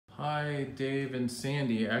Hi, Dave and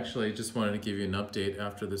Sandy. Actually, I just wanted to give you an update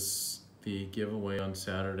after the giveaway on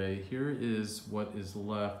Saturday. Here is what is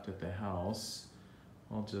left at the house.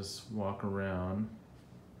 I'll just walk around.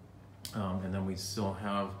 And then we still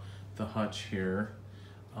have the hutch here.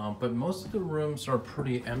 But most of the rooms are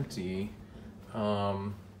pretty empty.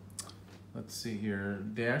 Let's see here.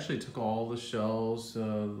 They actually took all the shelves.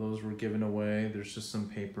 Those were given away. There's just some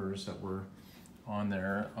papers that were on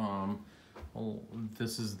there. Well,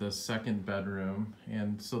 this is the second bedroom,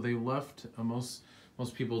 and so they left. Most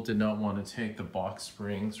people did not want to take the box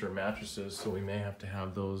springs or mattresses, so we may have to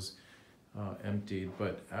have those emptied.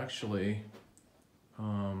 But actually,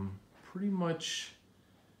 pretty much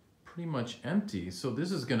empty. So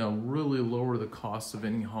this is going to really lower the cost of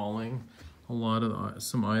any hauling. A lot of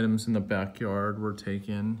some items in the backyard were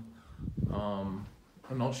taken, and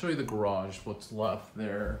I'll show you the garage. What's left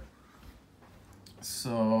there.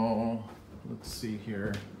 So let's see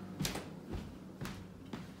here.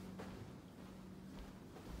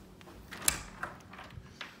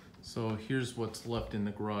 So here's what's left in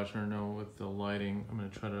the garage. I don't know with the lighting. I'm going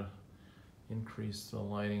to try to increase the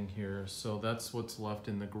lighting here. So that's what's left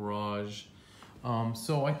in the garage.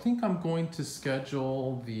 So I think I'm going to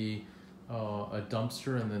schedule a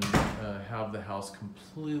dumpster and then have the house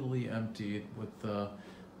completely emptied, with the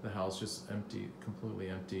house just empty, completely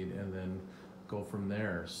emptied, and then go from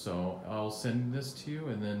there. So I'll send this to you,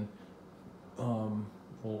 and then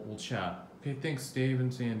we'll chat. Okay, thanks, Dave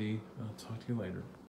and Sandy. I'll talk to you later.